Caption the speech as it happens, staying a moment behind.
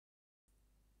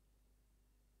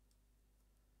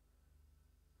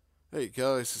Hey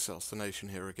guys, it's Elsternation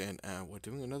here again, and we're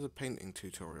doing another painting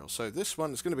tutorial. So this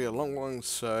one is going to be a long one,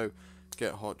 so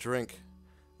get a hot drink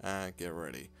and get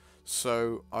ready.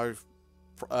 So I've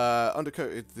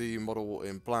undercoated the model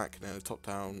in black and then a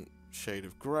top-down shade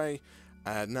of grey,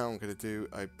 and now I'm going to do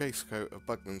a base coat of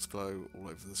Bugman's Glow all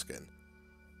over the skin.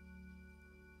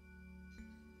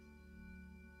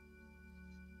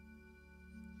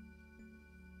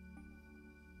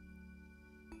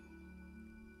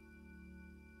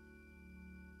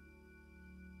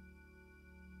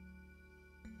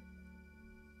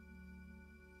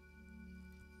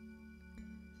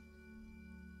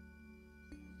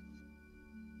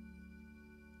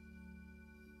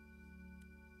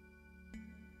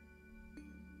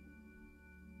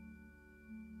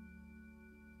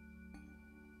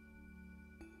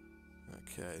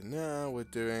 Okay, now we're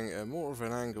doing a more of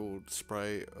an angled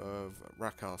spray of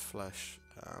Rakarth flesh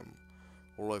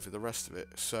all over the rest of it.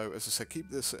 So as I said, keep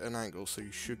this at an angle so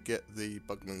you should get the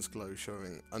Bugman's Glow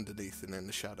showing underneath and in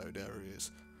the shadowed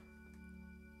areas.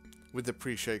 With the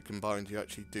pre-shade combined, you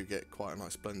actually do get quite a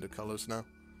nice blend of colours now.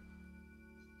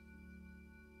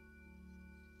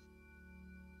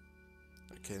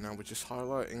 Okay, now we're just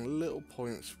highlighting little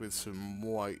points with some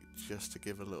white just to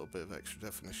give a little bit of extra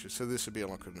definition. So this would be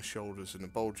like on the shoulders and the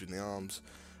bulge in the arms,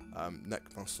 neck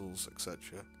muscles,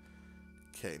 etc.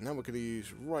 Okay, now we're going to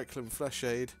use Reikland Flesh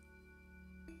Aid.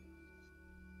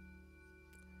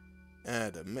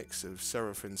 Add a mix of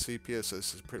Seraphim Sepia, so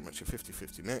this is pretty much a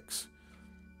 50-50 mix.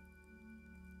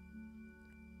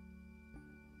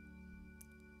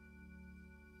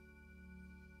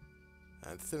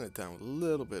 And thin it down with a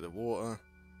little bit of water.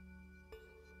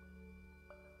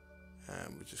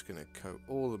 And we're just going to coat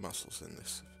all the muscles in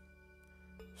this.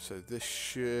 So this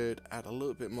should add a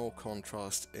little bit more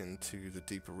contrast into the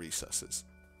deeper recesses.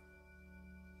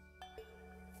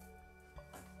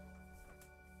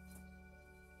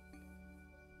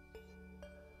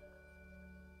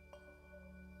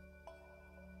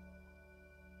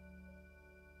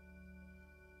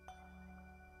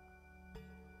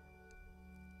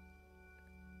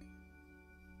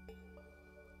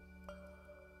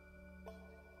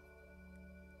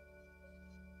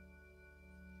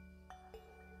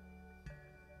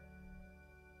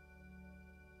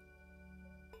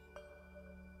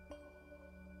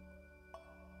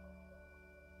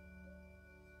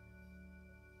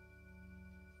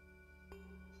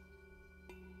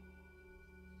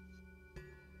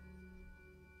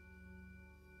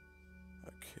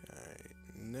 Okay,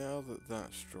 now that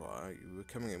that's dry, we're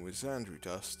coming in with Xandri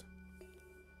dust.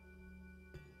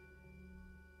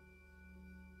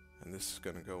 And this is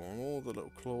going to go on all the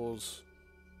little claws,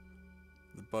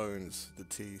 the bones, the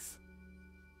teeth.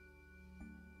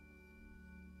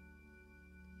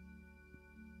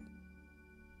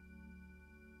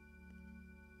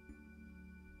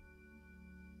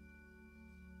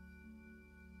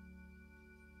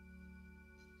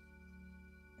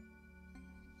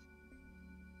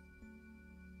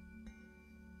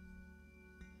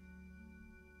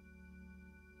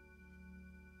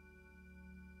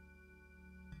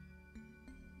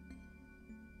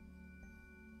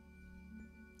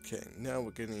 Okay, now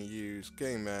we're going to use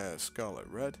Game Air Scarlet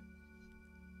Red.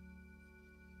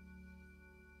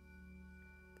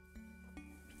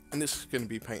 And this is going to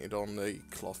be painted on the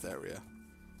cloth area.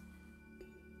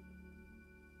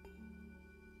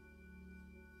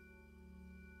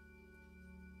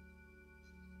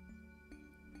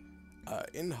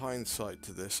 In hindsight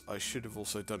to this, I should have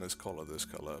also done his collar this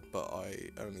colour, but I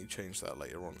only changed that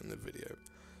later on in the video.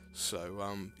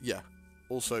 So, yeah,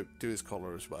 also do his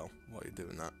collar as well while you're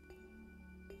doing that.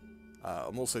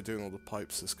 I'm also doing all the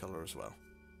pipes this colour as well.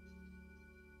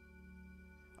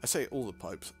 I say all the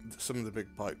pipes, some of the big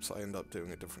pipes I end up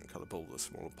doing a different colour, but all the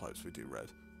smaller pipes we do red.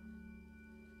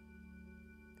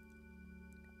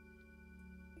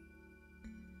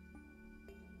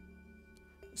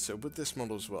 So with this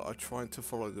model as well, I tried to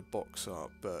follow the box art,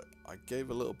 but I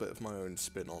gave a little bit of my own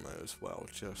spin on it as well,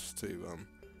 just to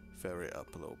vary it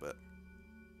up a little bit.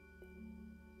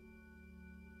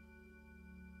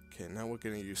 Okay, now we're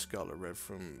going to use Scarlet Red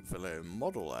from Vallejo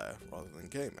Model Air rather than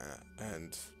Game Air,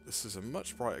 and this is a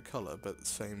much brighter colour but the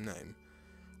same name.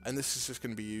 And this is just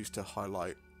going to be used to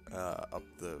highlight up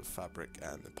the fabric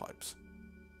and the pipes.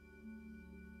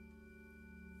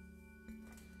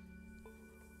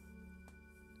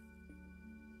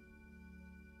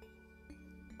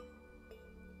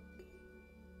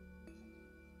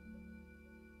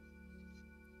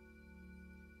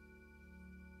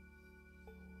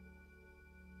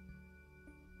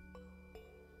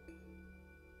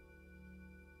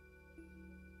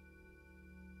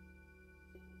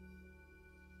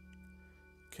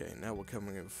 Okay, now we're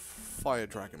coming in Fire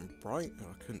Dragon Bright. Oh,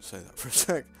 I couldn't say that for a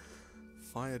sec.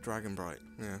 Fire Dragon Bright.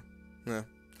 Yeah. Yeah.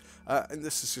 And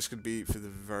this is just going to be for the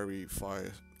very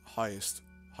highest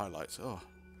highlights. Oh,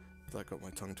 that got my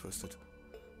tongue twisted.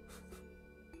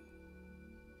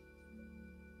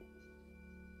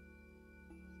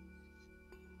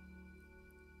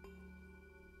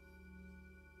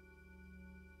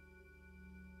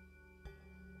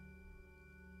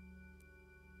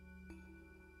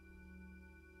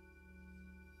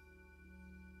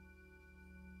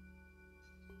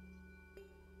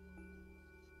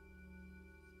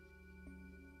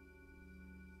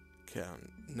 Okay,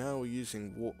 now we're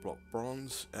using Warp Block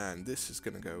Bronze, and this is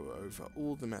going to go over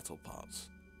all the metal parts.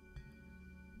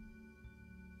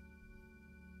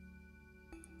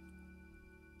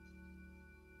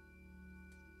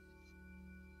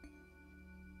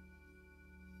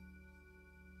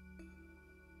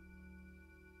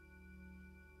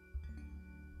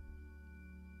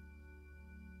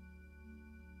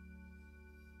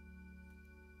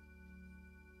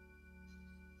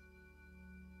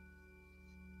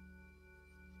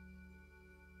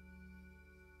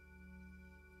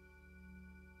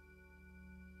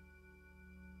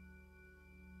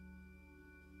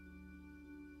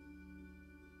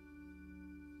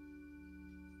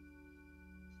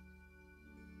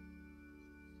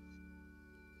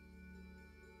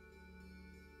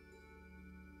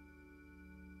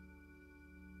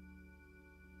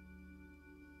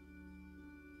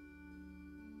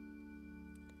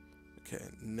 Okay,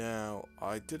 now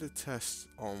I did a test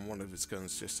on one of his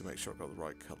guns just to make sure I got the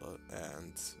right colour,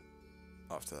 and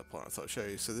after that point I thought I'd show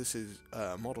you. So this is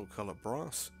model colour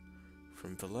brass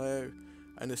from Vallejo,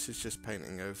 and this is just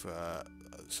painting over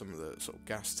some of the sort of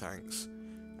gas tanks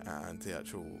and the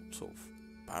actual sort of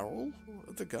barrel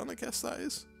of the gun, I guess that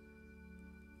is.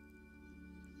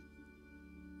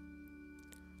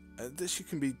 This you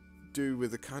can do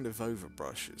with a kind of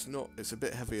overbrush. It's a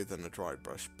bit heavier than a dry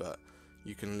brush, but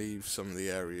you can leave some of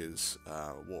the areas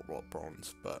Warp Block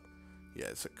Bronze, but yeah,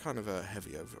 it's a kind of a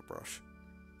heavy overbrush.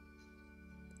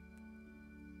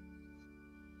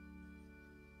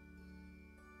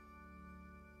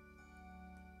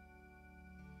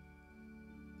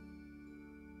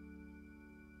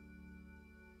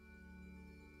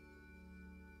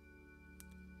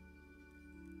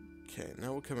 Okay,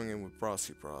 now we're coming in with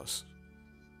Brassy Brass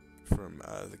from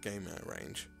the Gaming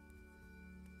range.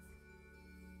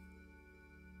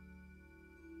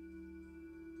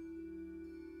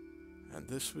 And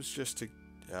this was just to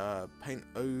paint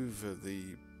over the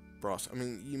brass. I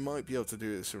mean, you might be able to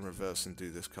do this in reverse and do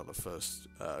this colour first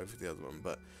over the other one,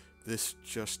 but this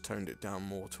just toned it down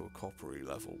more to a coppery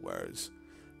level, whereas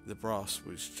the brass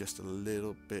was just a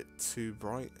little bit too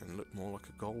bright and looked more like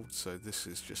a gold, so this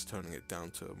is just toning it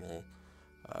down to a more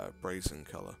brazen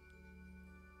colour.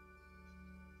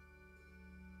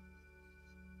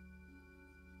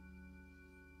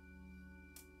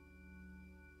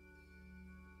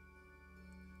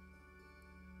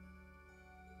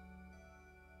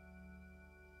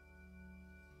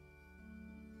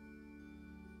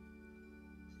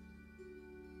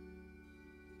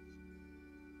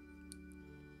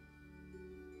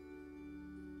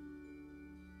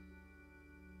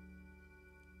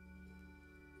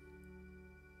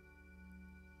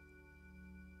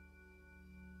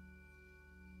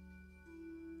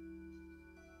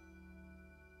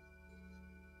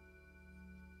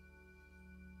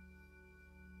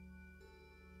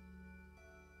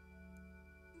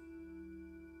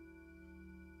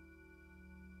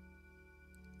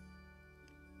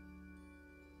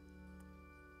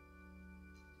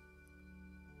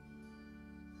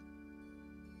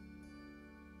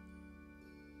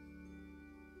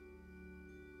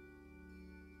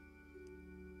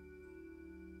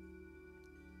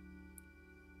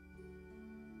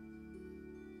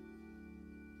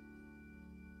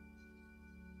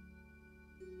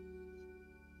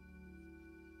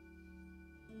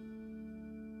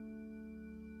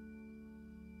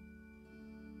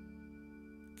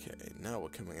 Okay, now we're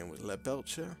coming in with Lead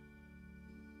Belcher,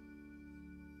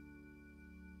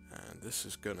 and this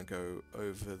is going to go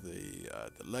over the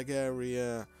leg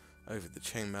area, over the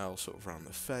chainmail, sort of around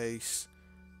the face,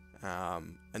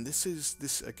 and this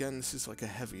is like a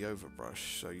heavy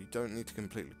overbrush, so you don't need to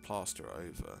completely plaster it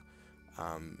over.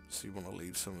 So you want to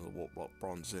leave some of the Warp Block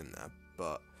Bronze in there,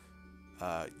 but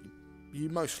you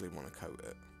mostly want to coat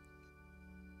it.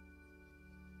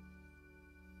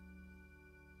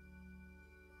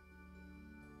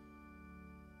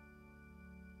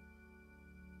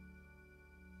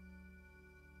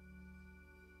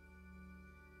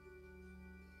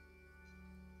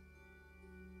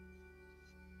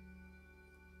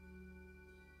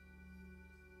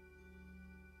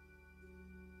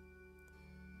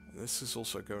 this is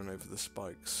also going over the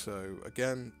spikes, so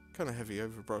again, kind of heavy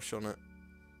overbrush on it.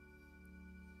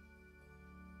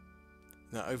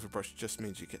 Now overbrush just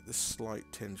means you get this slight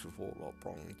tinge of Warlock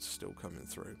bronze still coming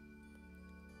through.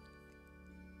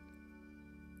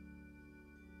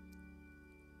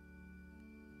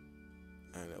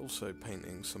 And also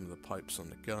painting some of the pipes on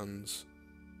the guns.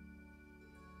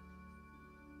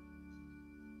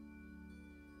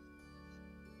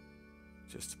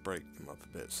 Just to break them up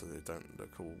a bit so they don't look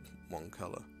all one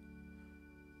colour.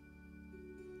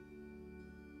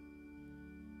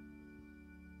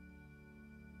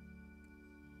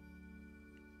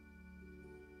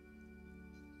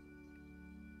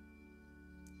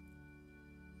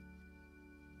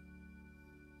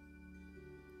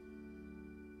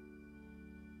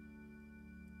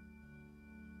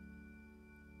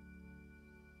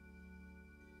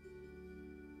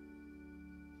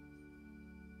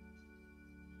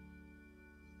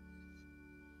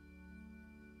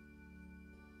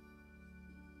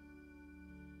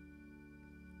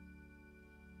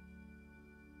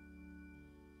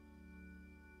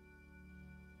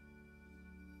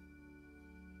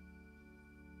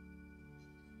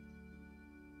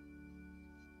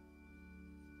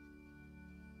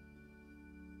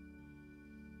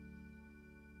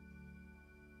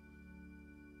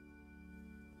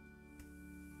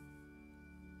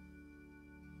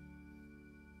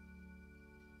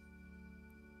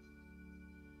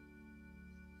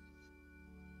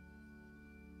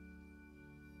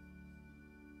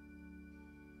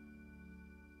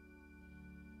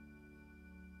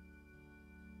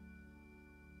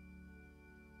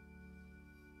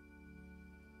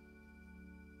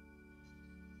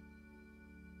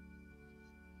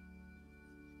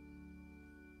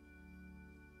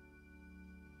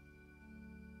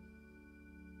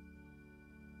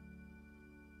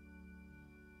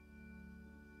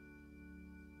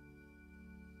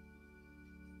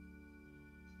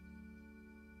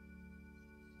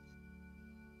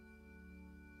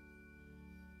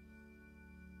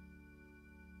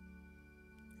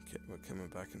 Okay, we're coming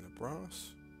back in the brass.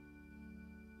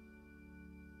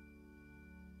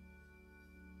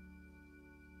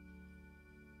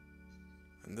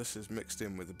 And this is mixed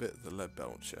in with a bit of the lead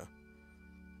belcher.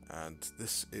 And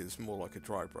this is more like a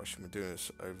dry brush, and we're doing this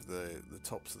over the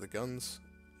tops of the guns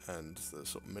and the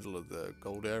sort of middle of the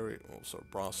gold area, or sort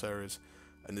of brass areas,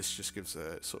 and this just gives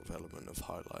a sort of element of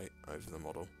highlight over the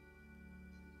model.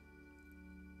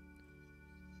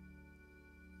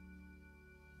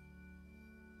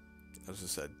 As I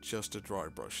said, just a dry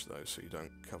brush though, so you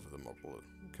don't cover the model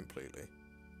completely.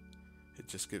 It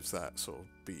just gives that sort of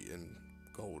beaten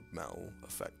gold metal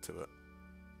effect to it.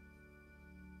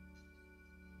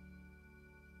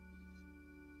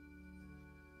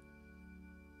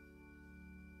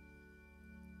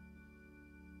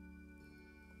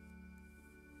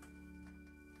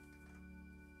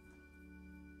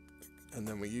 And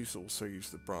then we also use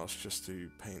the brass just to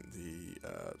paint the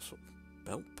sort of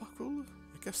belt buckle,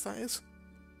 I guess that is.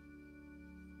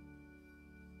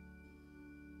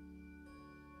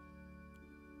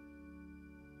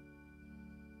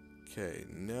 Okay,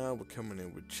 now we're coming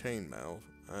in with chainmail.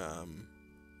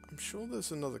 I'm sure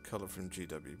there's another colour from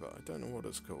GW, but I don't know what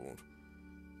it's called.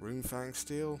 Runefang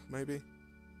steel, maybe?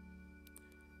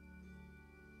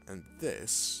 And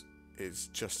this is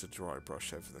just a dry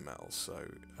brush over the metal, so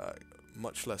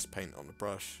much less paint on the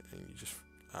brush, and you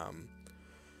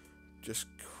just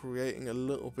creating a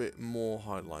little bit more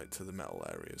highlight to the metal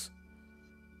areas.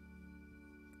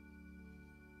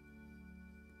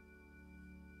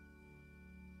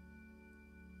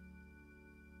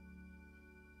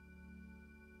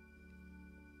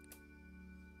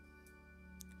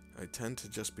 I tend to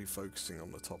just be focusing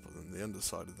on the top of them. The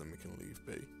underside of them we can leave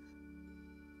be.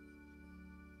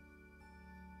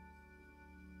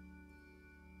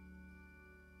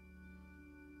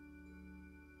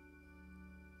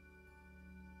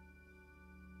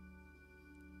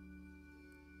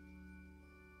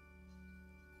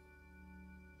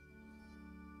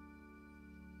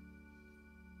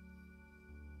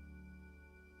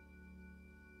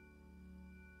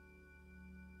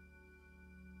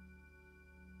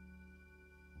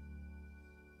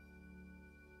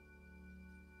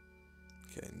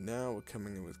 Okay, now we're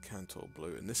coming in with Cantor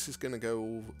Blue, and this is going to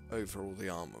go over all the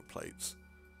armor plates.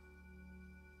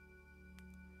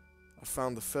 I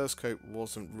found the first coat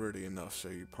wasn't really enough, so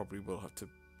you probably will have to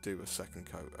do a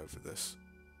second coat over this.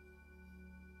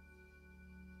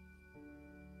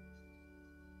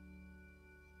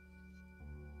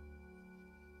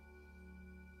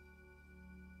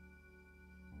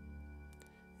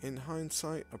 In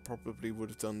hindsight, I probably would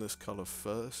have done this colour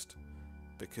first,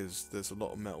 because there's a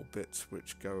lot of metal bits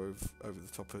which go over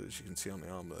the top of it. As you can see on the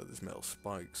armor, there's metal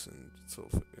spikes and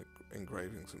sort of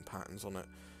engravings and patterns on it.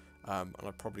 And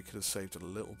I probably could have saved a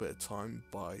little bit of time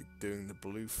by doing the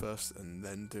blue first and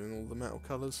then doing all the metal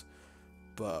colours.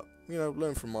 But, you know,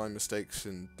 learn from my mistakes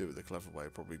and do it the clever way.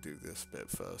 Probably do this bit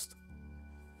first.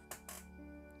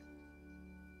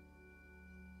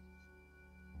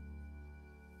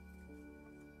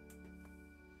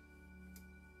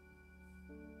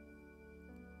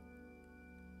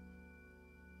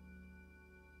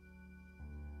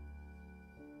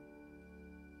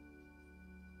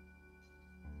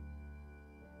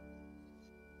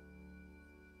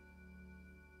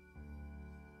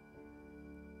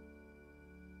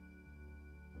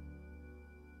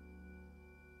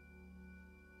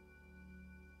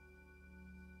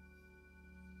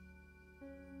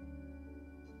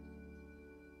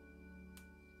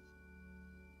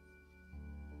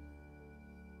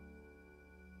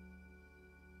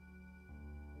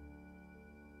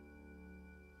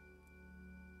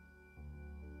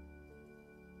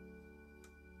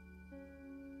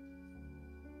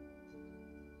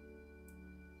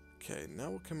 Okay, now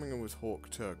we're coming in with Hawk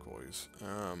Turquoise.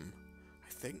 I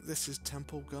think this is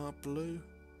Temple Guard Blue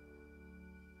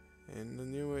in the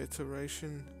new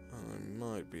iteration. I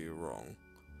might be wrong.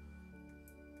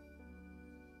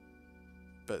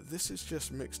 But this is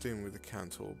just mixed in with the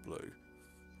Cantor Blue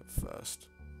at first.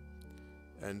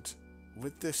 And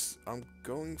with this, I'm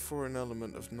going for an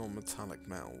element of non-metallic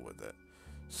metal with it.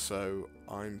 So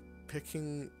I'm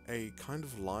picking a kind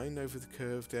of line over the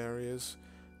curved areas.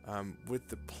 With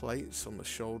the plates on the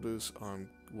shoulders, I'm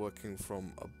working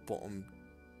from a bottom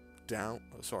down,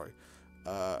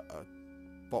 a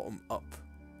bottom up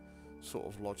sort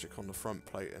of logic on the front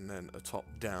plate, and then a top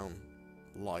down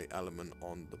light element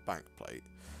on the back plate.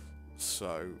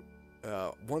 So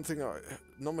one thing,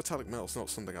 non-metallic metal is not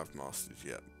something I've mastered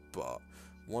yet, but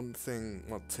one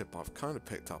tip I've kind of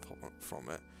picked up from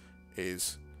it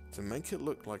is to make it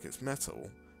look like it's metal,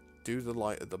 do the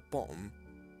light at the bottom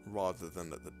rather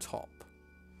than at the top,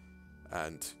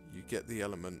 and you get the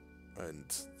element and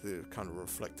the kind of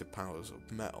reflective powers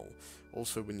of metal.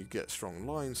 Also, when you get strong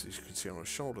lines, as you can see on the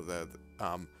shoulder there,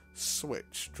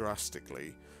 switch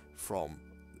drastically from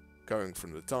going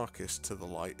from the darkest to the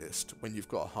lightest when you've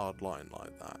got a hard line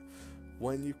like that.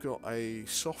 When you've got a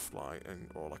soft line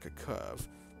or like a curve,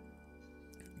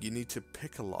 you need to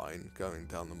pick a line going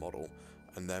down the model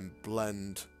and then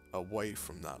blend away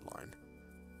from that line.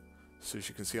 So as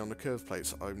you can see on the curve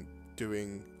plates, I'm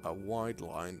doing a wide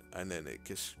line, and then it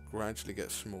gradually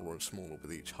gets smaller and smaller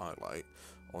with each highlight.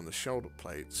 On the shoulder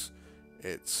plates,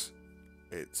 it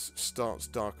starts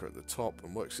darker at the top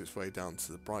and works its way down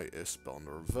to the brightest, but on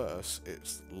the reverse,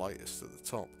 it's lightest at the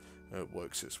top and it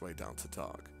works its way down to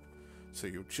dark. So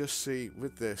you'll just see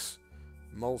with this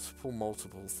multiple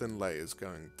thin layers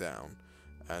going down,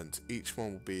 and each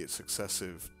one will be its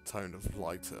successive tone of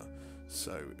lighter.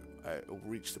 So it will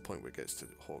reach the point where it gets to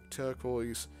Hawk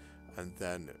Turquoise, and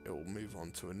then it will move on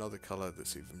to another colour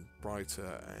that's even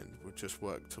brighter, and will just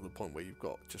work to the point where you've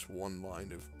got just one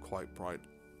line of quite bright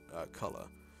colour.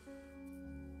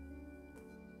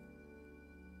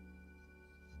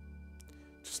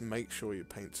 Just make sure your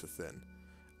paints are thin.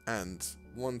 And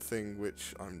one thing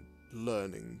which I'm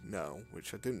learning now,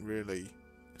 which I didn't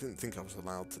think I was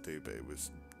allowed to do, but it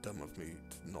was dumb of me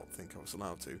to not think I was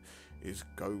allowed to, is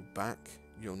go back.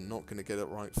 You're not going to get it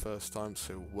right first time,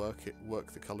 so work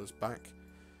the colours back,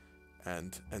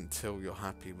 and until you're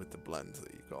happy with the blend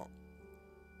that you got.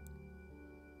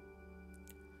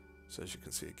 So as you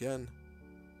can see again,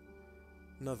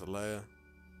 another layer,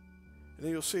 and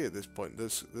you'll see at this point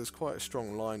there's quite a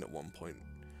strong line at one point,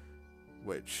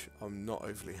 which I'm not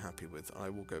overly happy with. I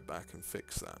will go back and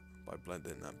fix that by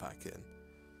blending that back in.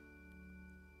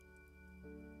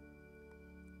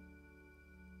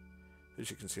 As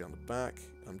you can see on the back,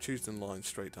 I'm choosing lines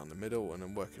straight down the middle, and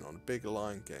I'm working on a bigger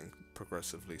line, getting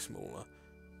progressively smaller.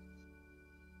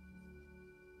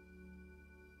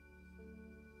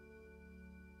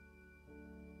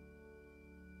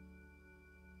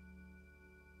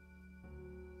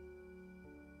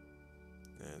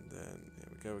 And then, here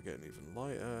we go, we're getting even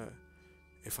lighter.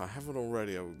 If I haven't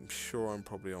already, I'm sure I'm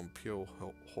probably on pure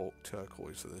Hawk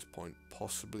Turquoise at this point,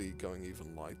 possibly going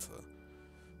even lighter.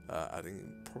 Adding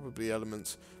probably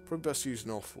elements, probably best using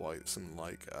off-white, something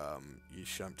like your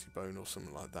Shanty Bone or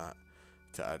something like that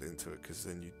to add into it, because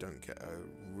then you don't get a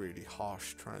really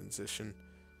harsh transition.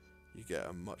 You get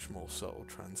a much more subtle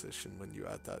transition when you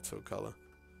add that to a colour.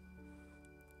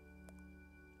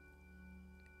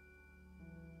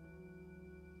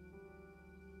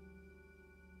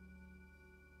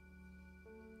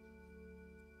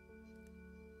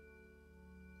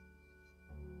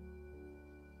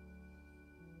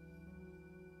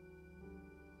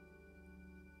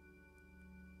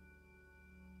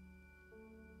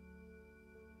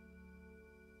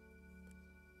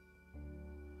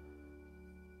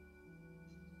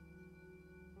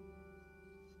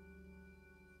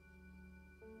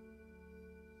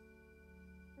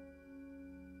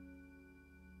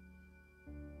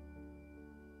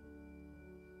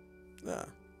 Yeah,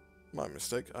 my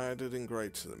mistake. I added in grey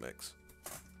to the mix.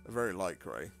 A very light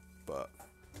grey, but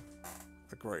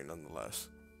a grey nonetheless.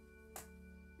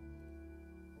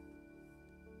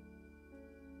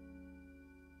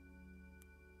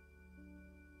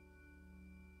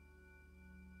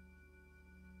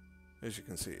 As you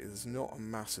can see, it's not a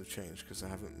massive change because I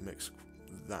haven't mixed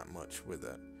that much with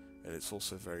it, and it's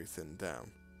also very thinned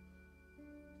down.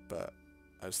 But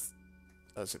as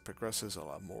it progresses,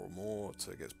 I'll add more and more,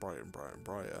 so it gets brighter and brighter and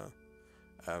brighter.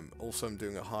 Also, I'm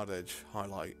doing a hard edge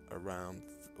highlight around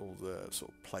all the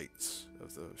sort of plates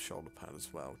of the shoulder pad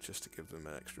as well, just to give them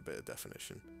an extra bit of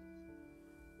definition.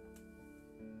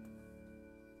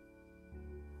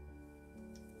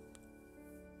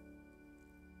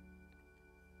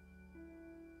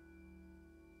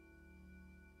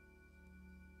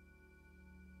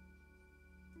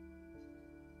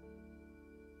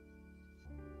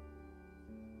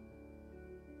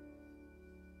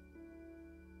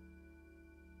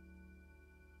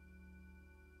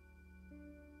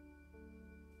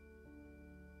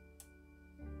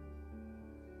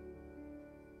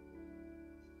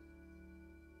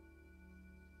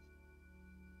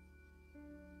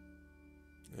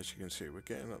 As you can see, we're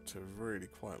getting up to a really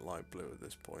quite light blue at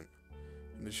this point.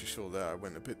 And as you saw there, I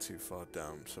went a bit too far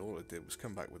down, so all I did was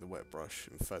come back with a wet brush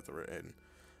and feather it in.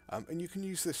 And you can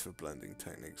use this for blending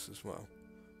techniques as well.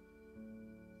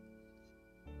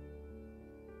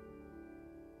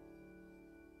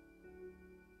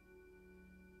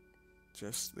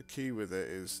 Just the key with it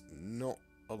is not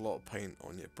a lot of paint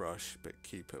on your brush, but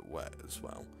keep it wet as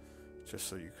well, just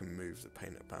so you can move the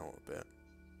paint about a bit.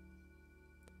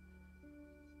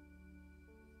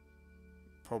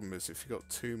 Problem is, if you've got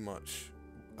too much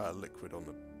liquid on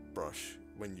the brush,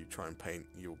 when you try and paint,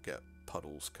 you'll get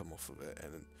puddles come off of it,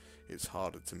 and it's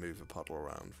harder to move a puddle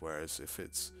around. Whereas if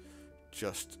it's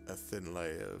just a thin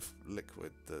layer of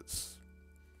liquid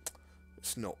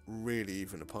it's not really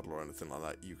even a puddle or anything like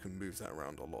that, you can move that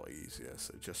around a lot easier,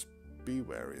 so just be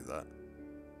wary of that.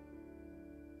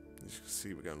 As you can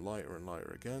see, we're going lighter and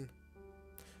lighter again.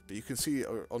 But you can see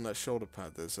on that shoulder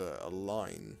pad there's a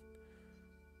line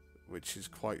which is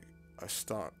quite a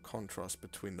stark contrast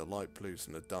between the light blues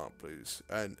and the dark blues,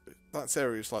 and that's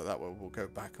areas like that where we'll go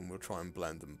back and we'll try and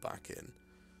blend them back in.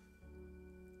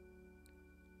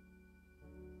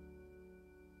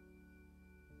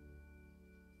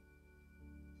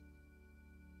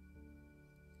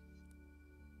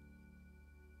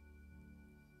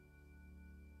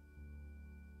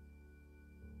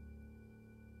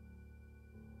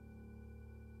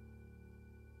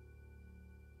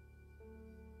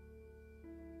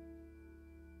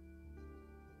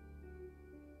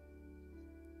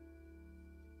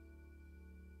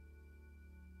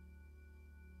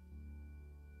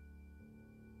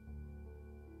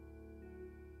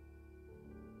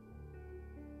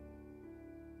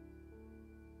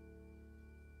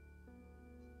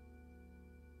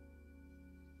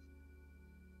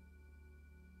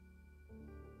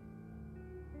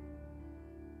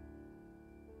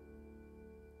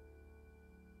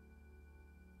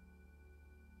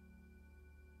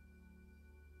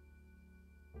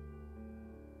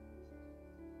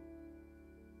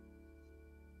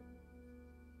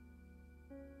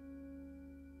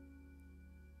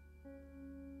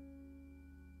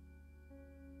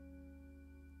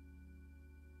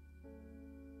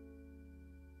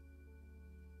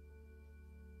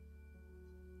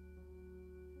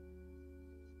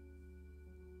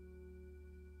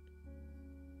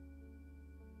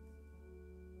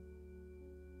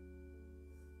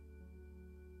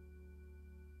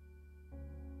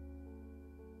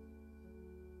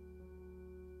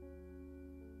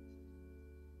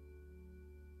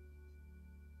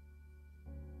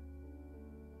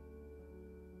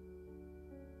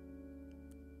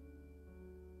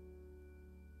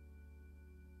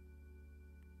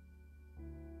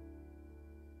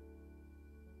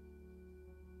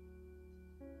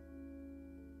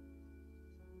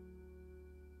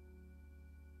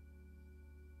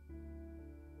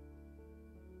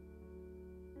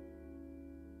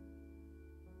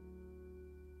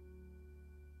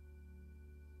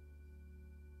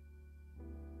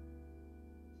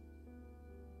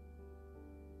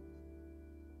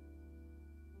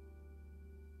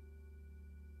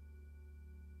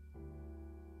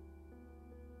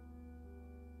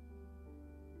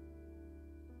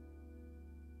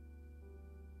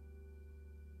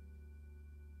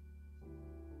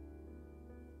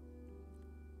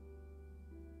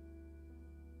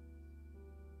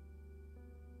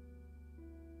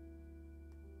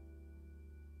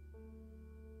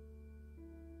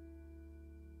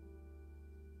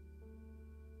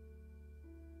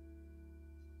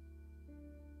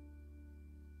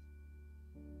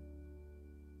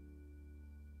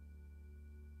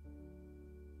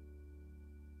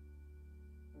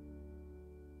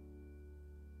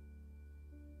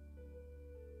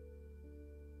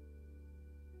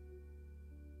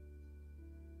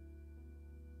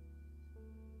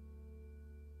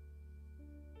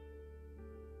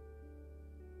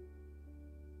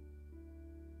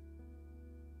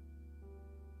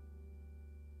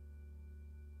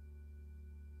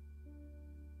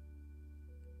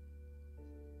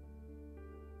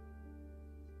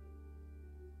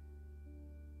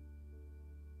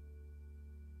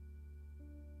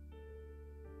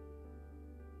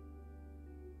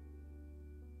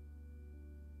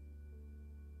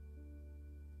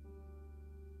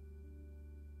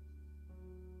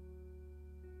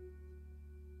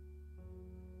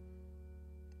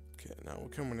 Okay, now we're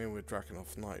coming in with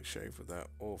Drakenhof Nightshade with that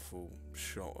awful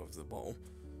shot of the bottle.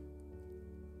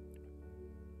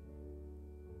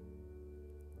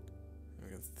 I'm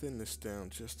going to thin this down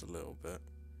just a little bit.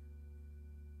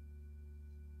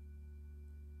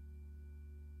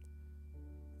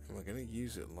 And we're going to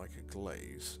use it like a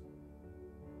glaze.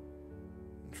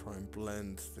 And try and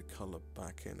blend the colour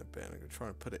back in a bit. I'm going to try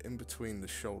and put it in between the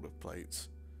shoulder plates.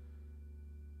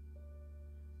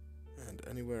 And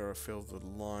anywhere I feel the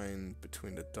line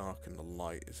between the dark and the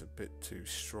light is a bit too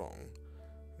strong,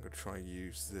 I'm going to try and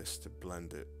use this to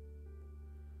blend it.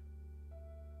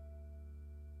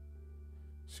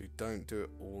 So you don't do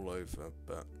it all over,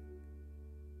 but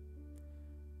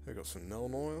I've got some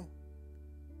Neln oil.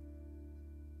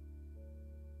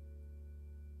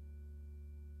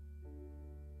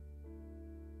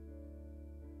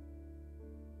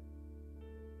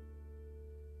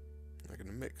 I'm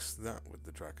going to mix that with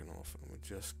the Drakenhof, and we're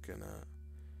just going to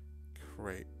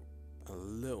create a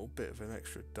little bit of an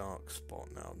extra dark spot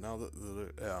now. Now that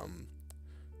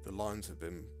the lines have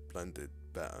been blended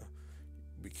better,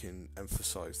 we can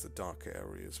emphasize the darker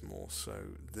areas more, so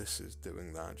this is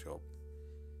doing that job.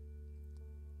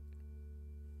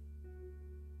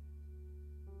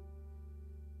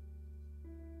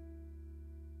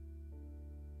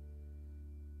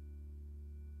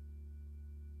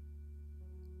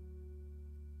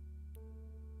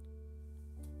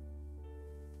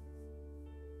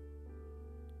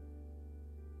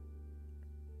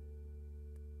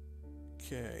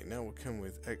 Okay, now we'll come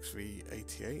with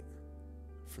XV88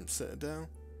 from Citadel.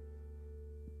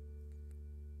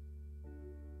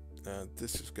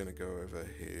 This is going to go over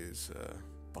his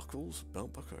buckles,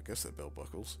 belt buckle, I guess they're belt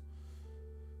buckles.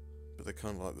 But they're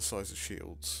kind of like the size of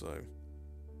shields, so...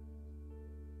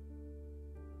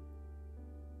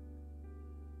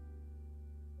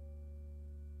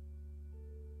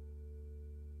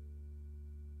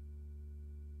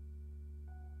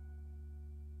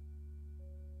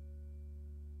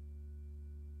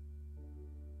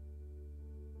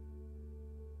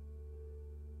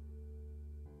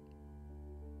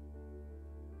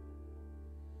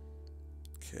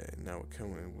 Okay, now we're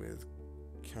coming with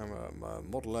camo,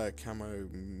 Model Air Camo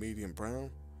Medium Brown.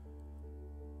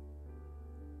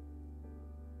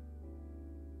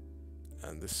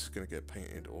 And this is going to get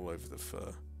painted all over the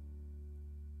fur.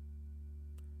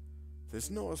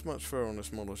 There's not as much fur on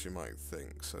this model as you might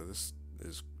think, so this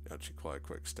is actually quite a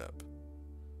quick step.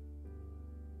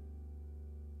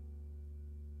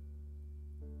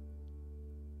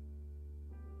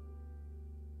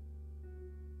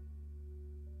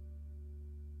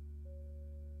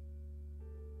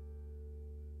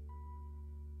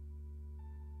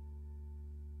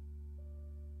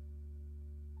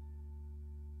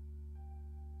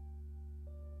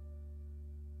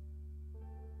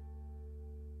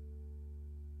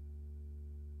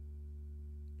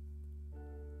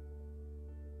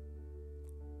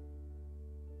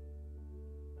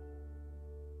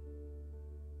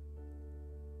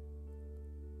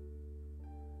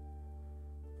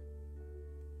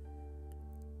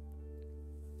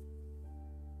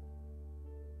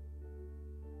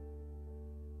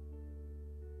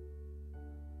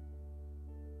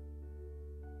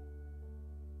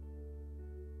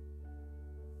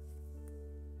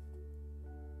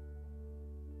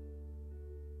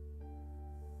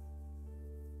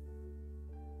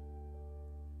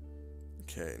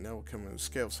 Okay, now we're coming with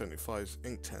Scale 75's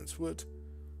Ink Tense Wood.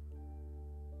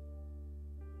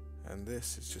 And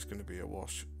this is just going to be a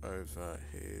wash over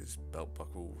his belt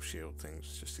buckle shield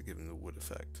things, just to give him the wood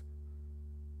effect.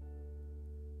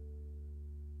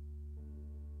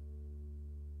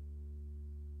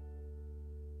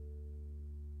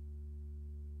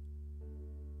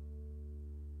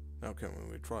 Now coming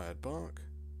with Dryad Bark.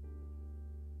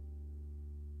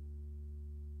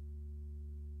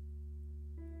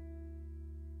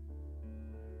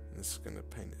 This is going to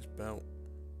paint his belt,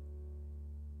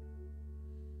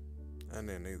 and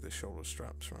then the shoulder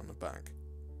straps around the back.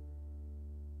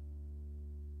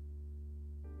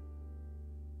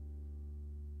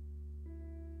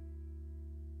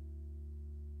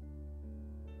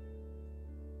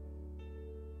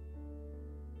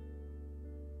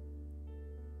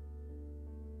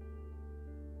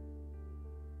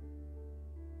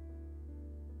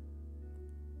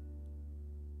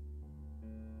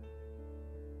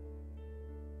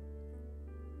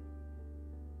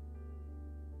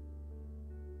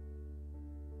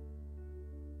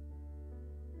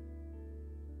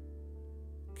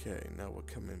 Okay, now we're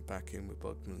coming back in with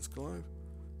Bugman's Glow.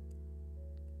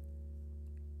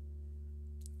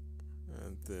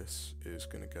 And this is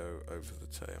going to go over the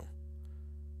tail.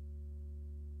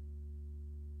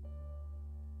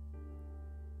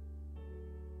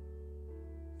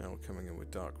 now we're coming in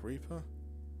with Dark Reaper.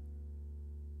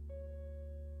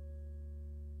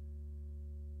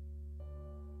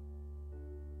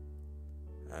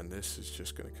 And this is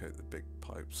just going to coat the big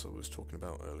pipes I was talking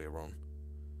about earlier on.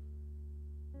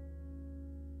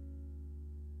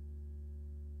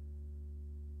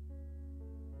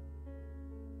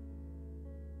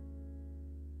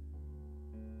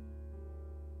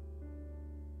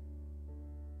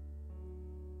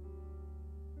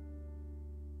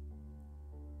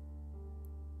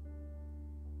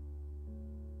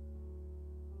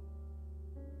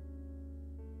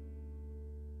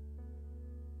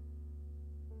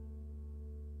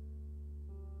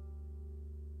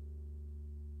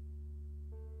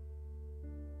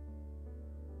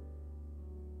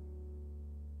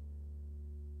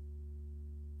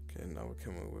 Okay, now we're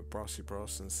coming with Brassy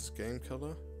Brass, and this is game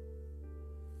color.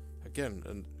 Again,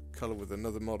 a color with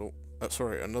another model.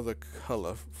 Another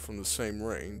color from the same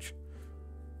range,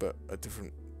 but a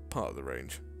different part of the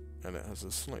range, and it has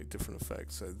a slightly different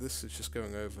effect. So this is just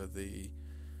going over the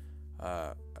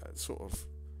sort of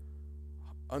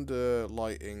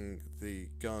underlighting the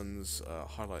guns,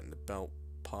 highlighting the belt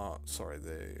part.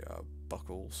 The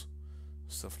buckles,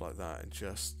 stuff like that, and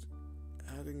just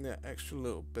adding that extra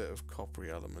little bit of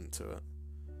coppery element to it.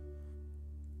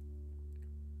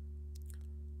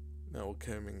 Now we're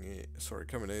coming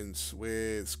in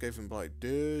with Scathing Blight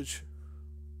Dirge.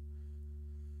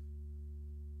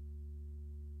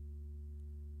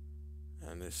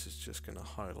 And this is just going to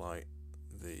highlight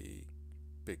the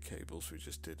big cables we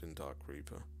just did in Dark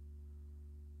Reaper.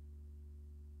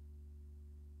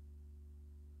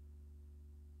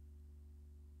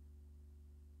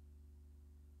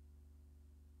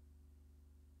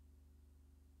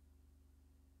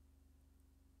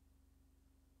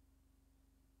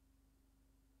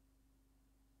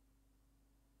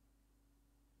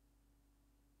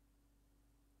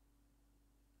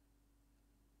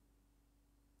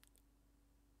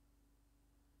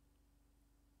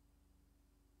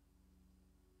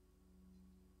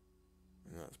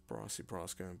 And that's Brassy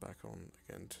Brass going back on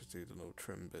again to do the little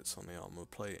trim bits on the armor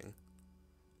plating.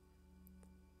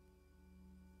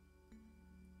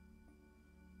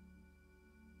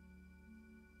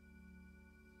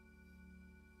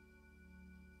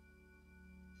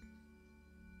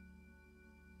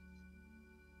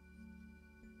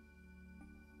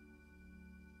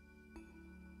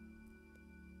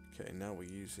 Okay, now we're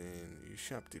using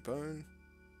Ushabti Bone.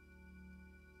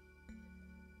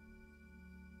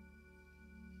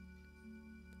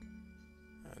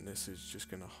 And this is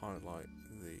just going to highlight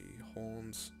the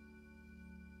horns.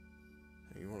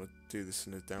 And you want to do this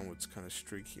in a downwards kind of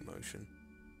streaky motion.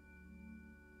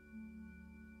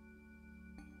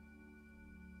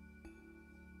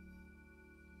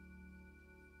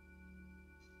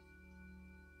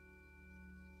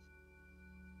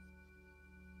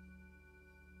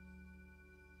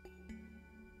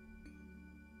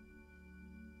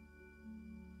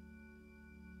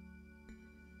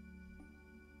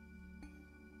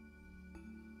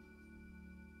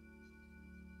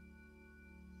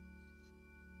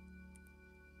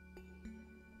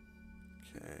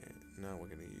 Okay, now we're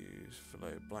going to use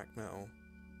Fillet Black Metal,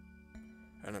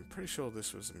 and I'm pretty sure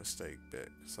this was a mistake bit,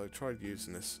 so I tried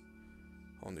using this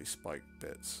on these spike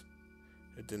bits.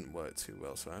 It didn't work too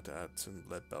well, so I had to add some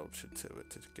lead belcher to it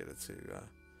to get it to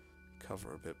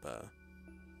cover a bit better.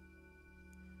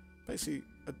 Basically,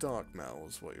 a dark metal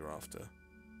is what you're after.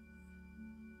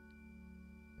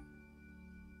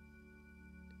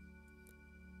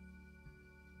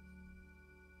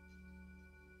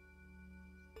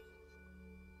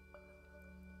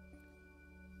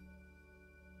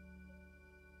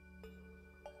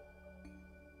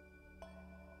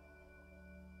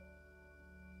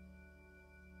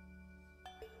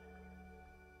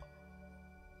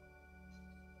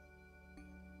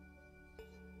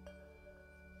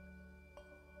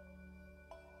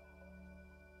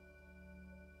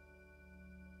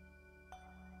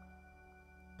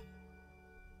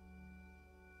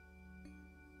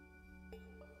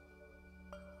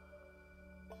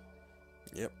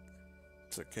 Yep,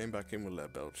 so it came back in with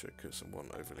lead belcher because I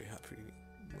wasn't overly happy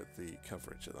with the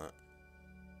coverage of that.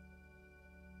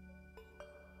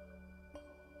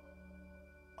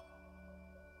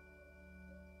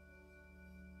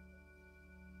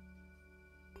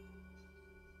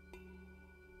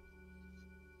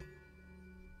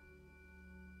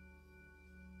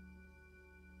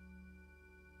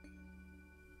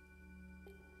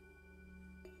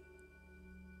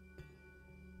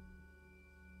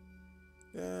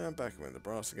 Yeah, I'm back with the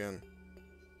brass again.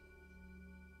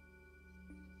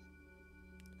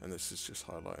 And this is just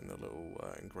highlighting the little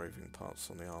engraving parts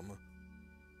on the armor.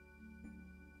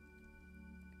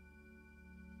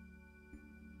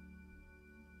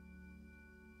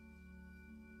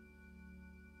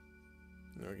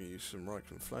 use some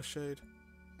Reichland Flash Shade.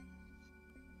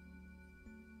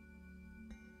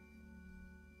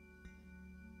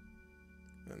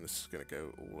 And this is going to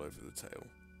go all over the tail.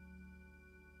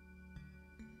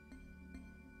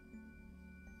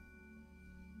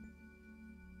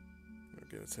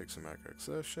 We're going to take some Agrax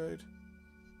Earthshade.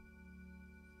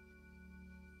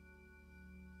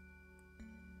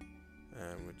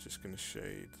 And we're just going to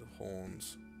shade the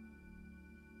horns,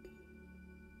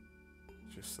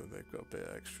 just so they've got a bit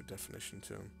of extra definition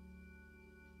to them.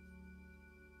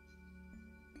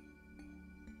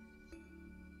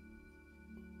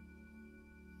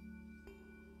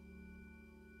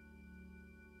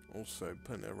 Also,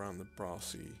 putting it around the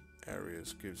brassy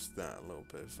areas gives that a little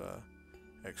bit of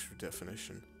extra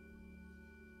definition.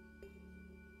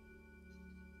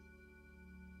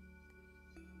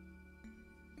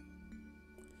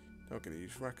 Now we're going to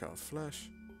use Rackard Flash.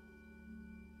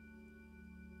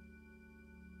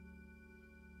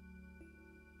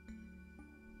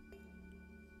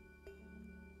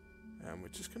 And we're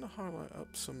just going to highlight up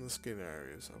some of the skin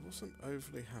areas. I wasn't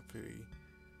overly happy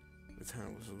with how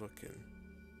it was looking,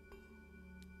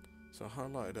 so I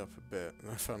highlighted up a bit, and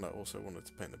I found I also wanted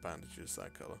to paint the bandages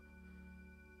that colour.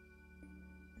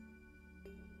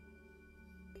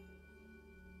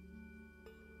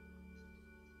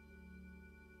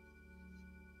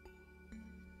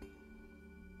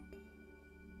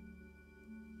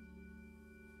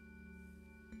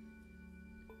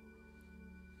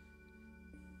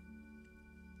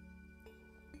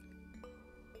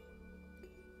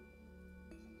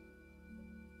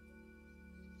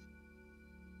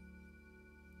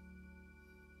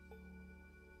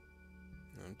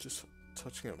 I'm just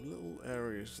touching up little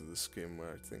areas of the skin where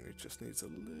I think it just needs a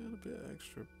little bit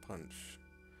extra punch.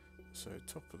 So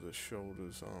top of the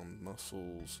shoulders, arm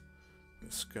muscles, where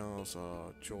scars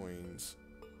are, joints,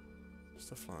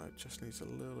 stuff like that just needs a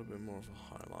little bit more of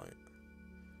a highlight.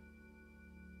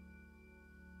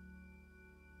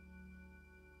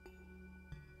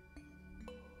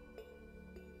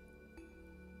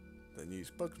 Then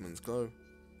use Bugsman's Glow.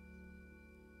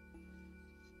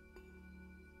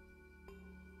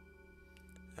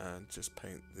 And just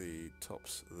paint the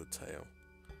tops of the tail,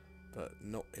 but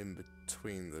not in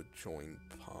between the joint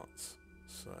parts,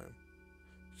 so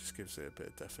it just gives it a bit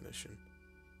of definition.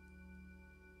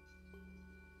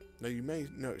 Now you may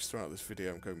notice throughout this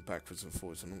video I'm going backwards and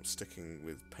forwards. I'm not sticking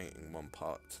with painting one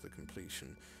part to the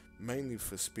completion, mainly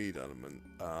for speed element.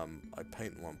 I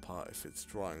paint one part, if it's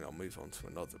drying I'll move on to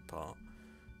another part.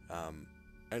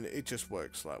 And it just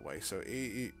works that way, so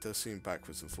it does seem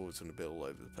backwards and forwards and a bit all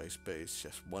over the place, but it's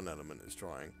just one element is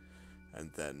drying,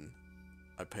 and then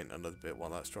I paint another bit. While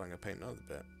that's drying, I paint another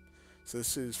bit. So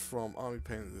this is from Army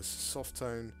Paint, this is soft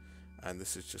tone, and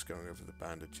this is just going over the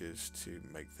bandages to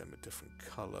make them a different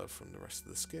colour from the rest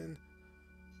of the skin.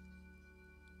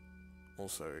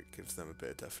 Also, it gives them a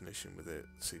bit of definition with it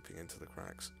seeping into the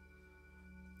cracks.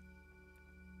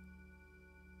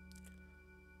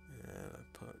 And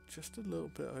I put just a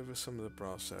little bit over some of the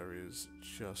brass areas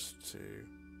just to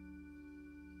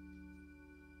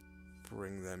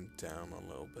bring them down a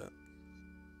little bit.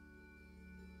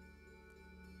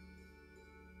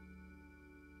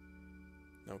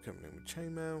 Now we're coming in with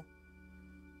chainmail.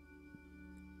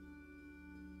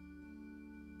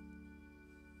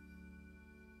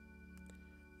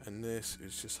 And this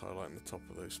is just highlighting the top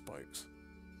of those spikes.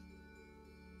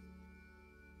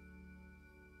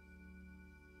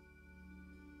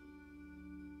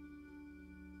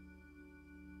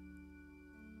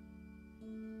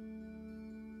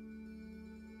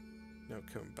 Now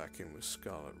coming back in with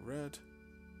Scarlet Red.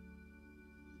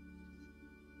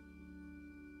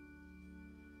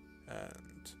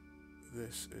 And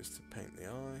this is to paint the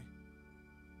eye.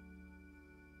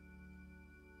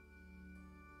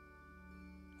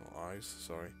 Or eyes,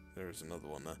 sorry. There is another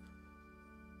one there.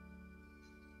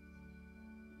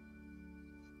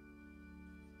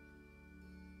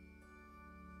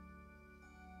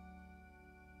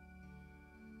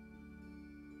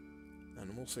 And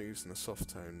I'm also using a soft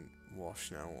tone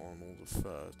wash now on all the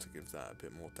fur to give that a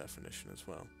bit more definition as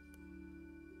well.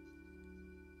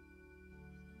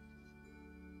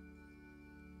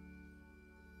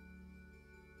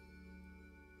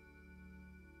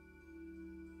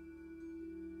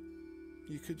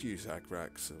 You could use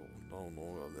Agrax or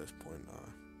oil at this point.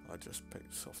 I just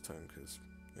picked soft tone because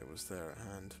it was there at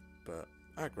hand, but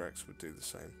Agrax would do the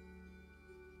same.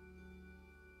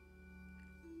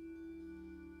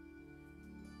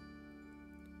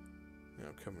 Now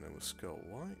coming in with Skull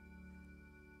White.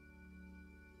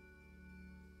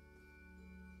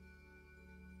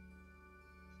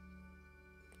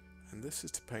 And and this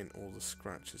is to paint all the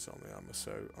scratches on the armor.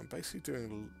 So I'm basically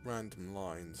doing random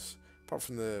lines, apart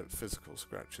from the physical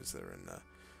scratches that are in there.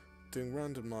 Doing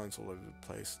random lines all over the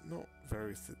place, not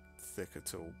very thick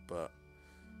at all, but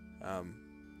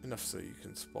enough so you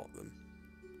can spot them.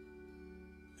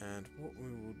 And what we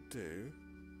will do,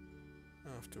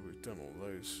 after we've done all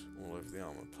those all over the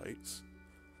armor plates,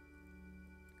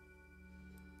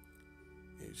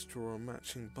 is draw a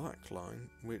matching black line,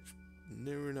 which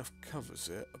near enough covers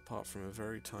it, apart from a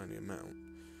very tiny amount.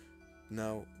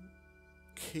 Now,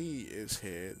 key is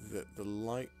here that the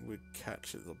light would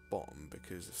catch at the bottom,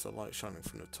 because if the light's shining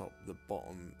from the top, the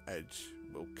bottom edge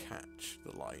will catch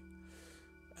the light.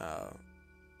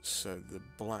 So the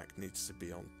black needs to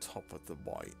be on top of the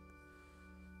white.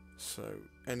 So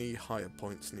any higher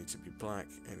points need to be black,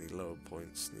 any lower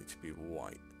points need to be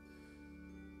white.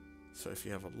 So if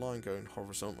you have a line going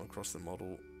horizontal across the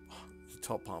model, the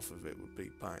top half of it would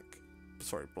be black,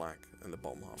 and the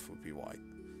bottom half would be white,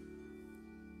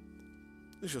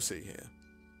 as you'll see here.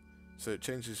 So it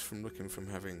changes from looking from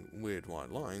having weird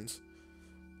white lines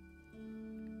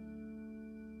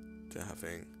to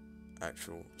having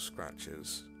actual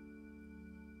scratches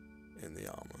in the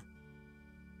armor.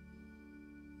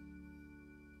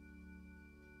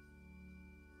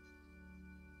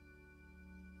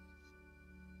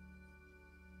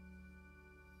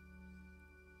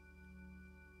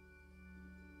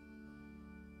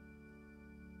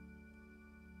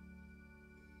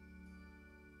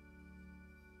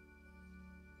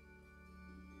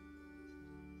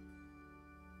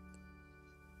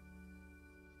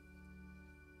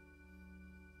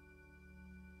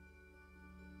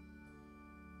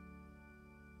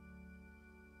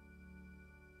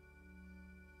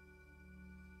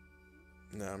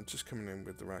 Now I'm just coming in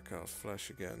with the Rakar's flesh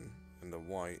again in the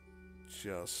white,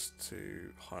 just to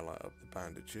highlight up the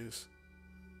bandages.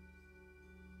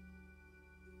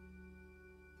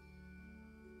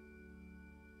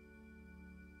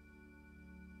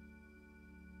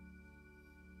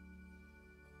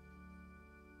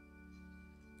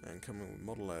 And coming with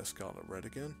model layer Scarlet Red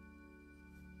again.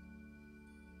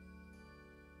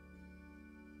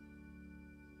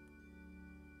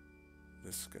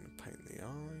 This is going to paint the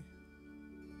eye.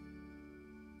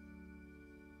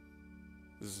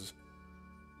 This is,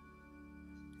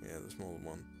 yeah, there's more than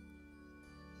one.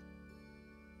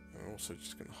 And we're also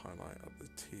just going to highlight up the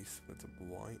teeth with the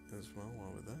white as well while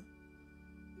we're there.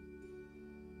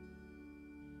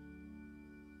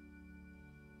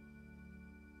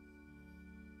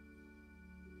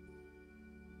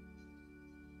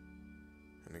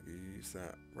 And I'm going to use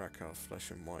that Rakar's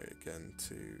flesh and white again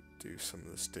to do some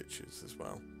of the stitches as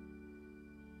well.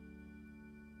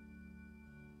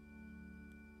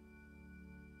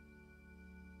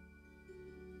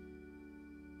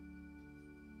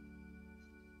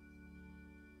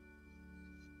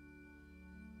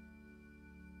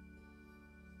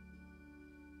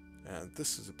 And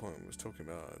this is the point I was talking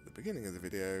about at the beginning of the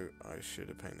video. I should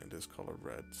have painted as colour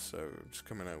red, so I'm just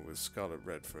coming out with Scarlet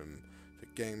Red from the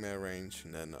Game Air range,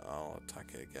 and then I'll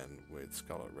attack it again with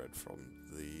Scarlet Red from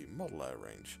the Model Air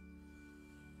range.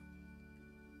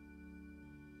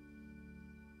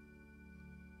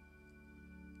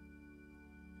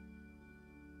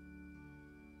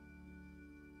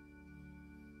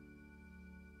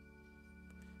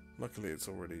 Luckily it's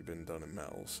already been done in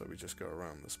metal, so we just go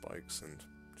around the spikes and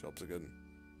jobs are good.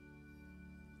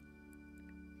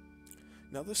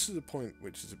 Now this is a point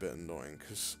which is a bit annoying,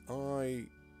 because I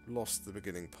lost the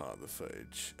beginning part of the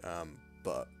footage,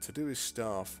 but to do his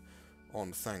staff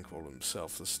on Thanquol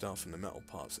himself, the staff and the metal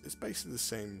parts, it's basically the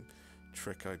same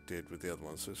trick I did with the other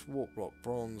one. So it's Warp Rock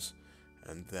Bronze,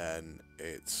 and then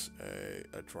it's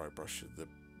a dry brush of the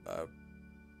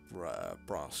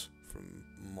brass from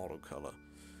Model Color.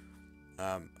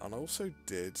 And I also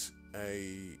did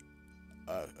a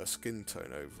skin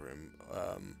tone over him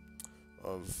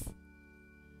of,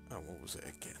 oh, what was it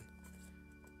again?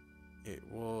 It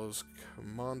was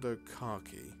Commando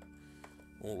Khaki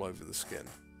all over the skin.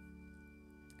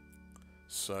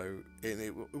 So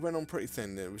it went on pretty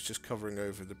thin. It was just covering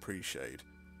over the pre-shade.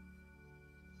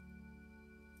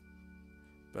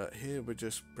 But here we're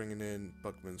just bringing in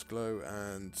Bugman's Glow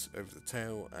and over the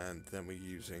tail, and then we're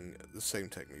using the same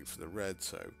technique for the red.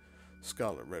 So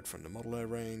Scarlet Red from the Model Air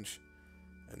range,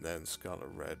 and then Scarlet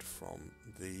Red from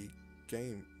the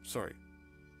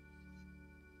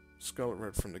Scarlet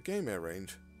Red from the Game Air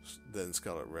range, then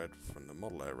Scarlet Red from the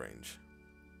Model Air range,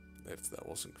 if that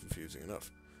wasn't confusing enough.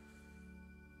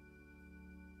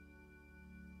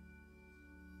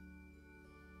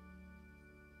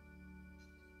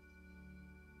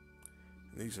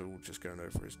 And these are all just going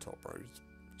over his top rows,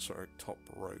 sorry, top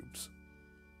robes.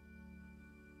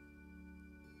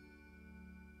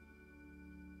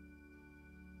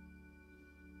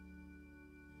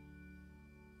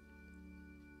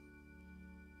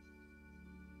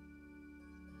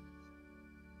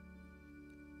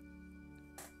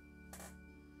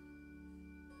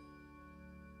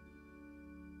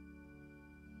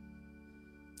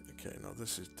 Okay, now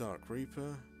this is Dark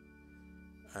Reaper,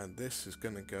 and this is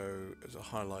going to go as a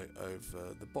highlight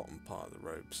over the bottom part of the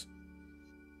robes.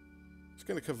 It's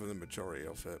going to cover the majority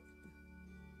of it,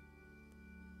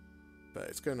 but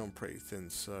it's going on pretty thin,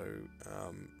 so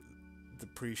the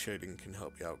pre-shading can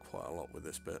help you out quite a lot with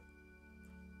this bit.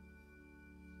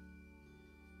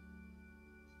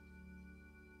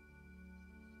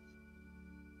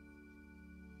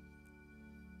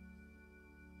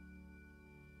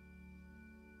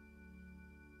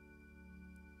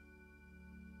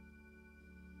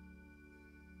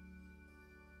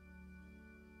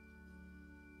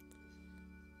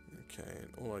 Okay,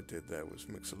 and all I did there was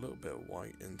mix a little bit of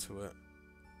white into it.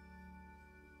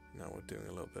 Now we're doing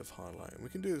a little bit of highlight. And we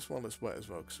can do this while it's wet as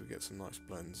well, because we get some nice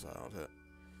blends out of it.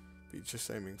 But you're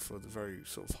just aiming for the very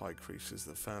sort of high creases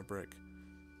of the fabric.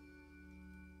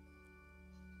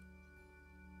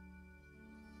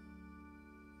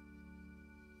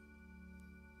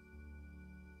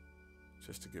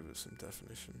 Just to give it some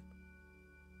definition.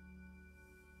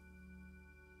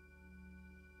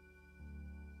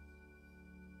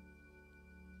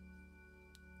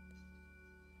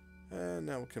 And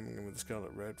now we're coming in with the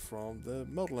Scarlet Red from the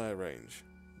Model Air range.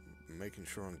 Making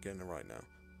sure I'm getting it right now.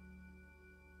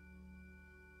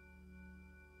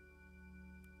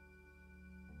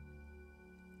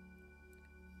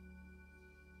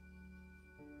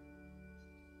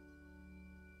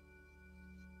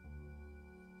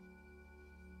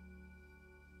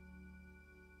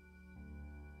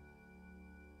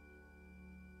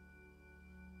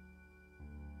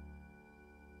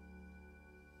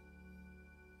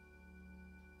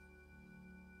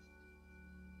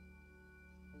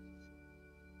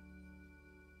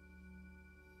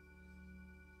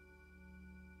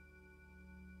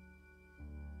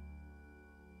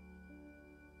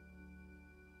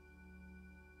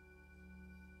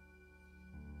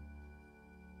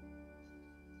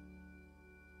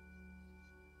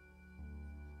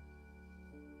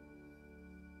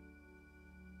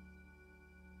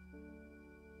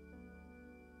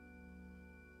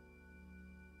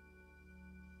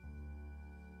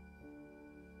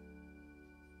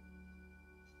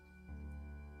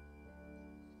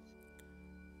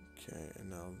 Okay, and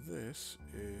now this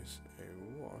is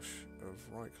a wash of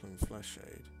Reichland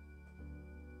Fleshade.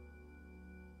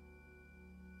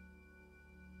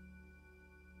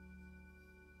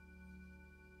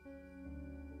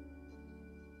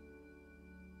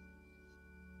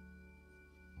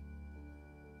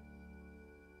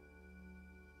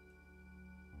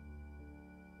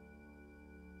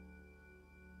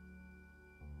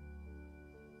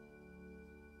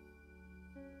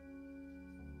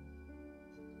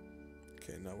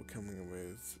 Okay, now we're coming in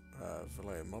with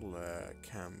Vallejo Model Air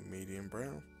Cam Medium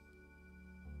Brown.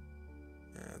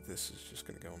 And this is just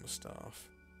going to go on the staff.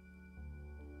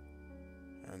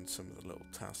 And some of the little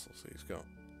tassels that he's got.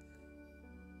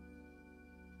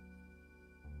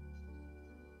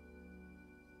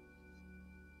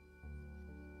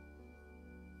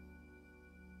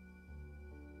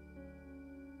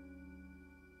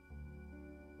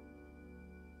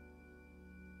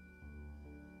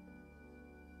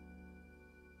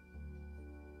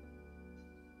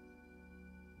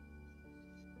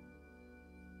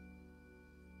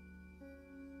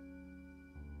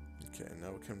 Okay,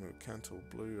 now we're coming with Cantal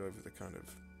Blue over the kind of,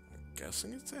 I'm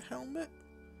guessing it's a helmet?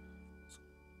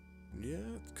 Yeah,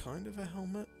 it's kind of a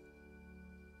helmet.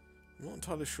 I'm not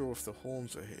entirely sure if the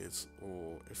horns are his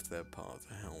or if they're part of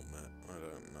the helmet. I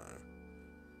don't know.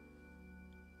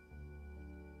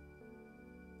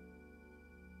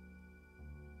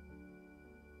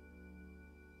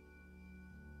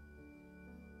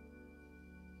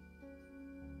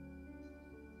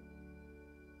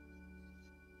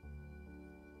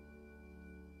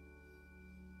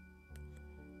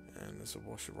 And there's a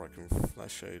wash of Reichland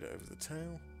Fleshade over the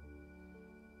tail.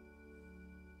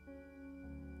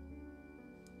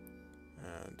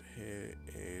 And here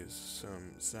is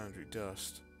some Xandri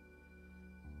dust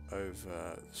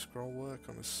over the scroll work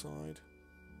on the side.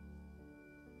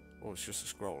 Or it's just a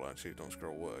scroll actually, not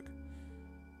scroll work.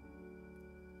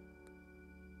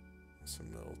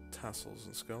 Some little tassels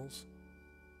and skulls.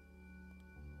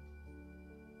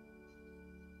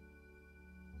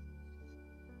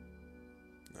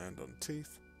 And on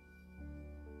teeth.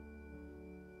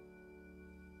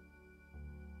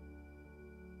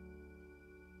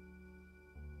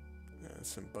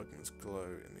 some Bugman's glow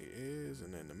in the ears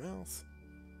and in the mouth.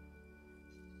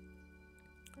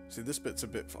 See, this bit's a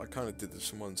bit, I kind of did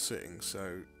this in one sitting,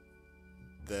 so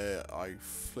there I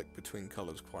flick between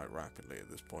colours quite rapidly at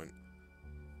this point.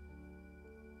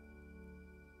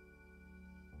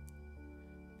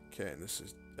 Okay, and this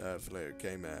is Vallejo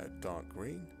Gamer Dark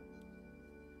Green,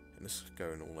 and this is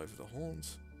going all over the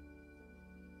horns.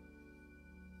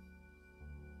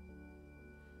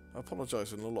 I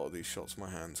apologise, in a lot of these shots my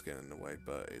hands get in the way,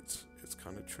 but it's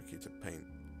kind of tricky to paint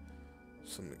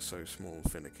something so small and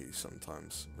finicky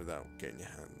sometimes without getting your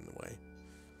hand in the way.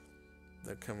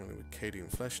 They're coming in with Cadian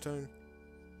Flesh Tone,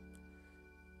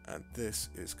 and this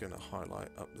is going to highlight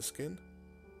up the skin.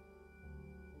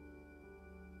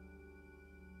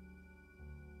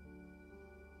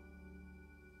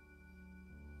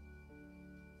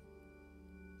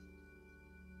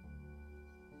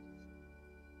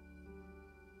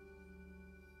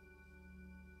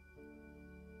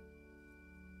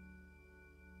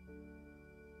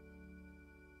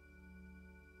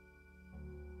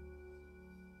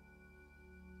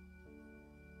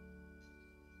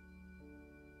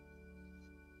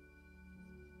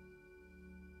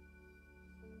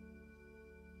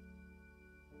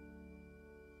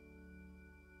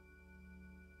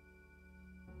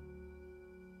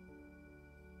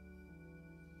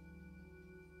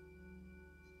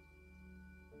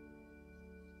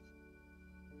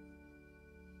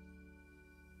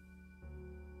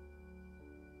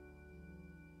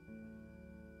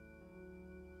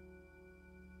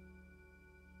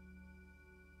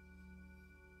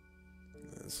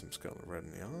 There's some scarlet red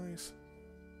in the eyes.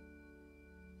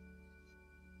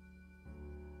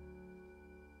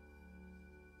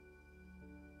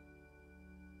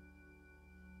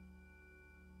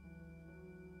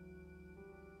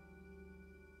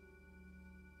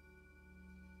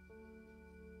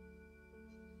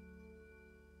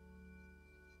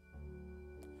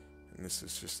 And this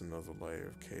is just another layer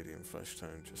of Cadian Flesh Tone,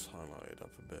 just highlighted up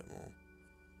a bit more.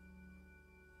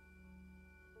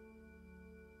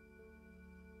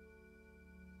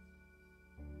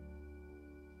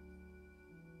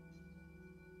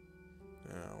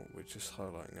 Now we're just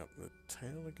highlighting up the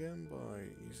tail again by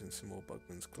using some more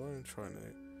Bugman's Glow and trying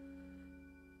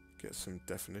to get some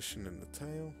definition in the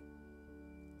tail.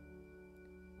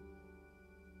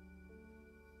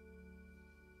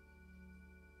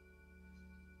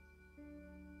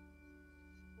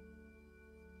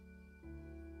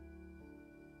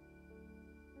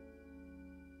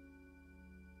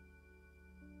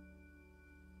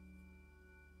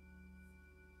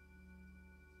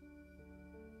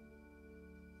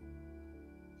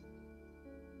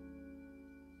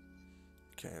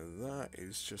 Okay, that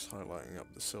is just highlighting up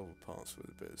the silver parts with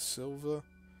a bit of silver.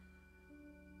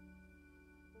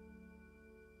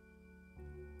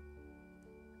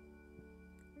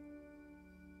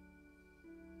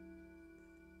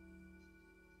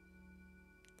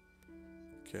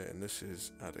 Okay, and this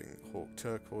is adding Hawk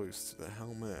Turquoise to the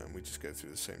helmet, and we just go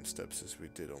through the same steps as we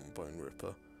did on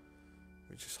Boneripper.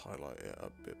 We just highlight it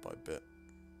up bit by bit.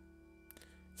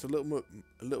 It's a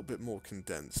little bit more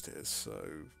condensed here, so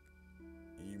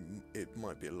it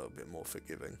might be a little bit more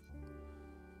forgiving.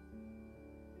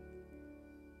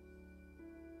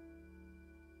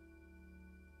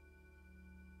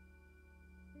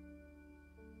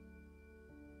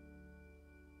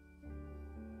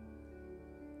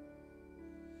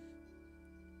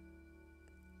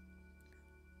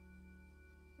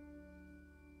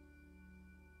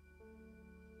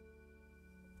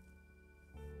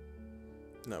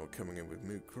 Now we're coming in with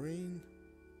Moot Green.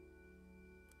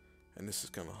 And this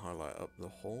is going to highlight up the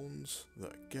horns,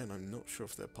 that again I'm not sure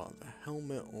if they're part of the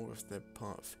helmet or if they're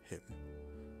part of him.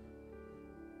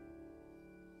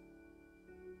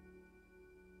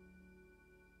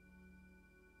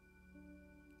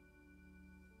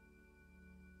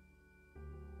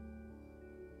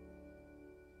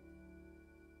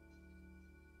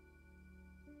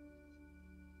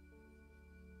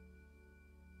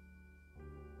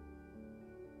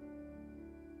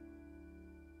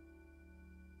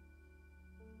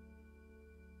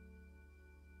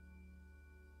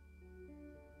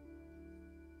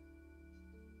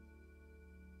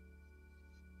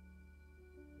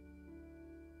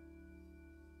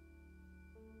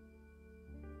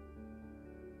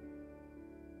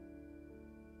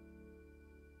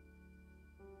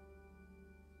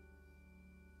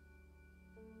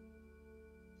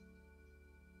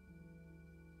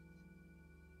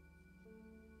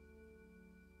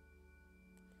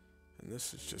 And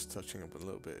this is just touching up a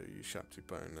little bit of Ushapti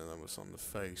bone, and that was on the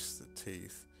face, the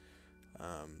teeth,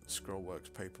 scroll works,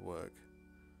 paperwork,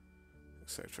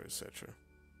 etc, etc.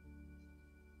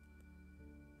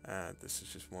 And this is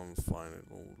just one final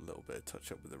little bit of touch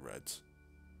up with the reds.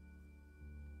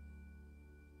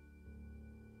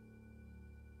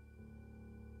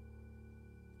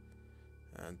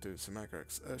 And doing some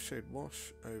Agrax Earthshade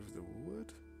wash over the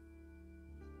wood.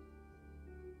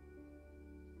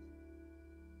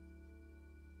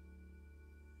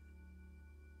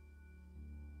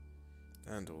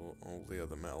 And all the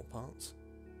other metal parts.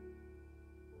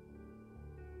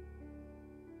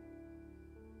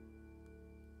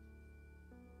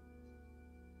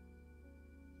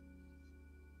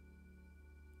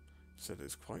 So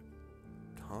it's quite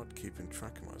hard keeping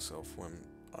track of myself when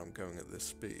I'm going at this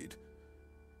speed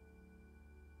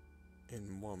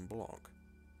in one block.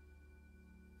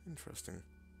 Interesting.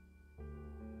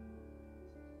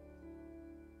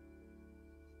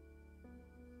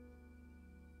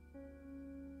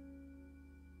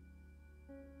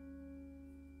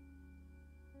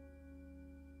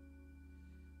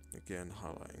 Again,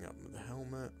 highlighting up with the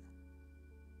helmet.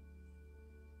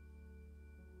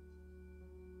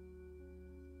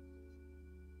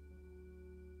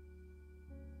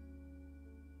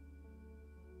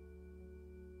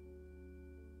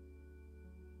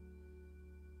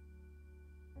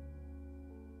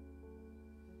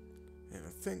 And I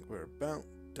think we're about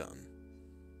done.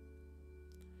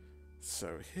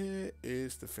 So here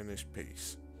is the finished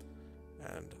piece.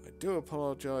 And I do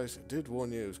apologise, I did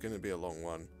warn you it was going to be a long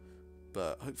one,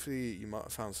 but hopefully you might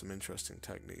have found some interesting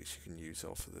techniques you can use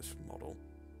off of this model.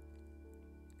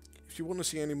 If you want to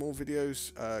see any more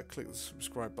videos, click the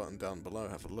subscribe button down below,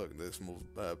 have a look. There's more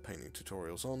painting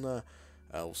tutorials on there.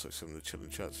 Also some of the chilling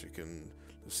chats, you can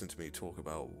listen to me talk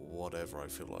about whatever I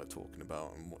feel like talking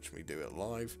about and watch me do it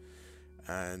live.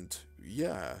 And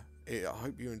yeah, I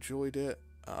hope you enjoyed it.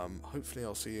 Hopefully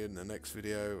I'll see you in the next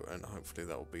video, and hopefully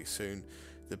that will be soon.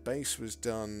 The base was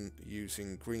done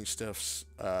using Green Stuff's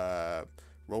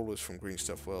rollers from Green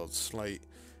Stuff World, slate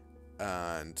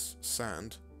and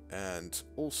sand, and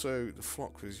also the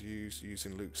flock was used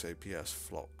using Luke's APS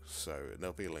flock, so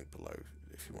there'll be a link below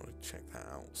if you want to check that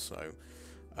out. So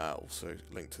also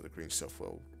link to the Green Stuff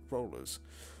World rollers.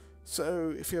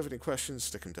 So if you have any questions,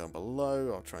 stick them down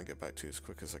below. I'll try and get back to you as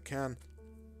quick as I can.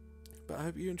 But I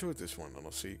hope you enjoyed this one, and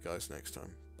I'll see you guys next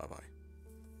time. Bye bye.